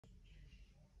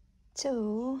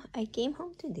So, I came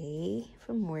home today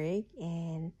from work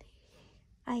and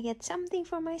I get something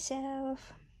for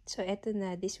myself. So, eto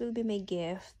na. This will be my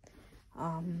gift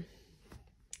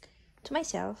to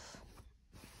myself.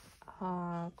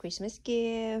 Christmas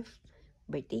gift,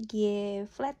 birthday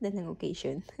gift, flat na ng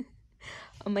occasion.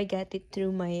 I got it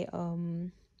through my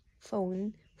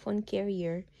phone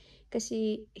carrier.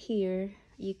 Kasi here,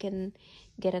 you can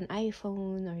get an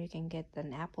iPhone or you can get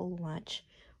an Apple Watch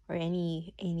or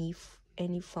any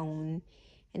phone,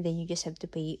 and then you just have to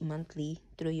pay monthly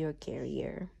through your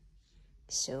carrier.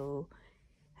 So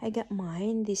I got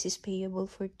mine. This is payable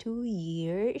for 2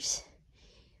 years.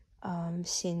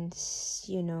 Since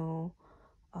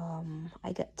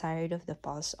I got tired of the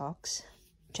pulse ox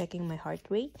checking my heart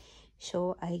rate,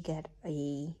 so I got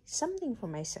something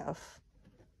for myself.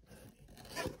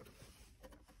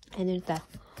 Ano ta?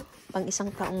 Pang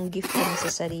isang taong gift ko na sa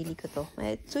sarili ko to.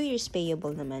 2 years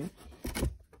payable naman.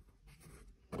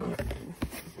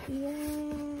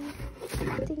 Yan.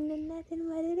 Tingnan natin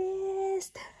what it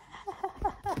is.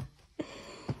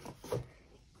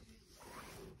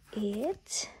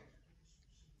 It's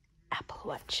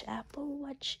Apple Watch. Apple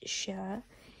Watch siya.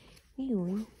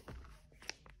 Ngayon,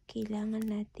 kailangan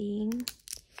nating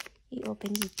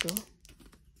i-open dito.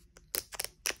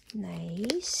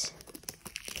 Nice.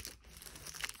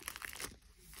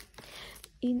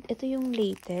 Ito yung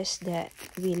latest that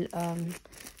will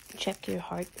check your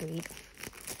heart rate.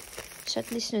 So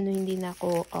at least hindi na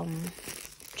ako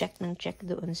check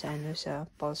doon sa sa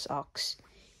pulse ox,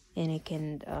 and I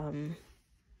can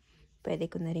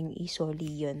pwede ko na ring isoli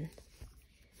yun.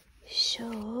 So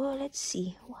let's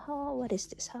see. Wow, what is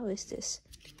this? How is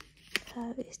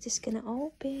this gonna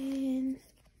open?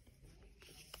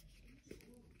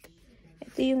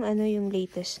 Ito yung yung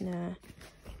latest na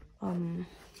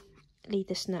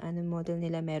model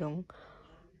nila. Merong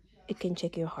it can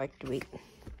check your heart rate.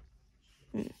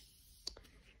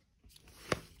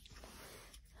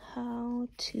 How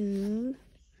to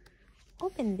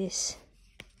open this?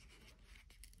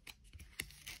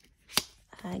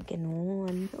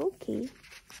 Ganun. Okay.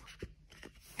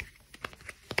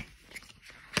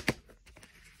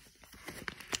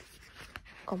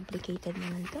 Complicated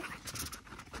naman to.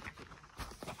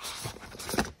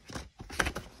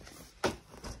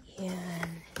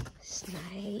 Yan. It's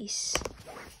nice.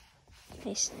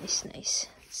 Nice. Let's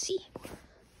see.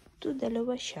 Ito,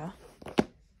 dalawa siya.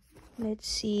 Let's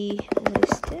see. What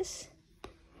is this?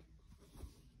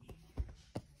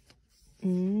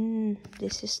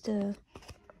 This is the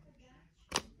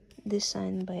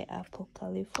design by Apple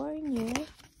California.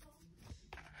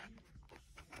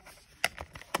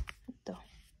 Ito.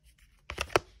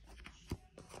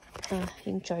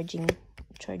 Yung charging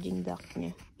dock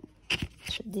niya.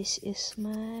 So this is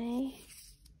my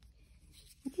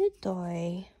new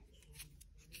toy.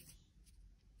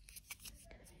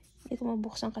 Hindi ko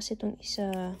mabuksan kasi itong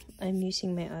isa. I'm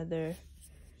using my other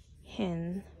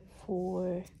hand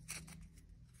for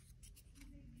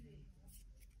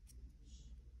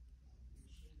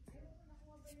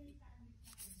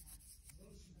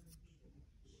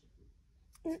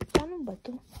paano ba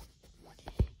to?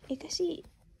 Kasi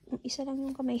isa lang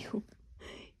yung kamay ko.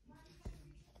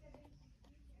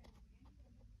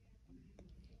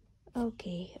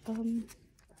 Okay,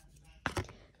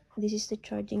 this is the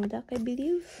charging dock, I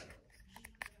believe.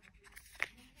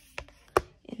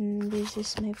 And this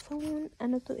is my phone.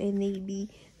 Ano to?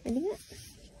 Navy. Mali nga.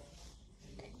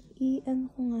 Ano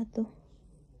ko nga to?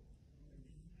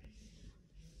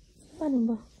 Paano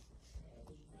ba?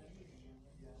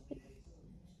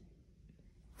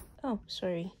 Oh,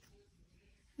 sorry.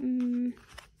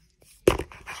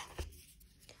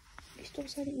 Gusto ko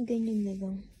sana ganyan na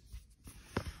lang.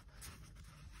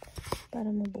 Para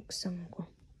mabuksan ko.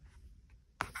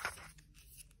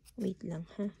 Wait lang,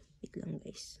 ha? Wait lang,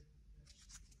 guys.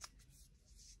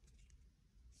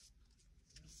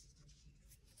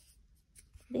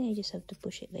 Then I just have to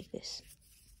push it like this.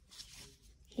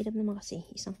 Hirap naman kasi.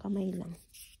 Isang kamay lang.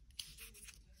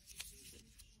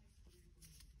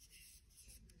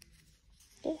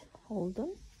 Okay, hold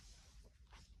on.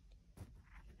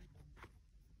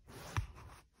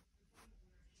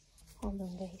 Hold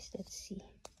on, guys. Let's see.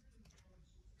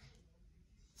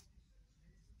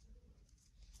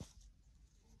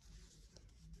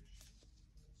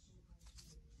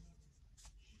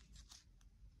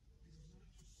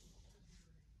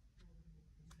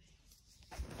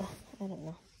 I don't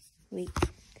know. Wait.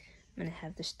 I'm gonna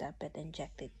have to stop it and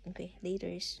check it. Okay,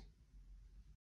 laters.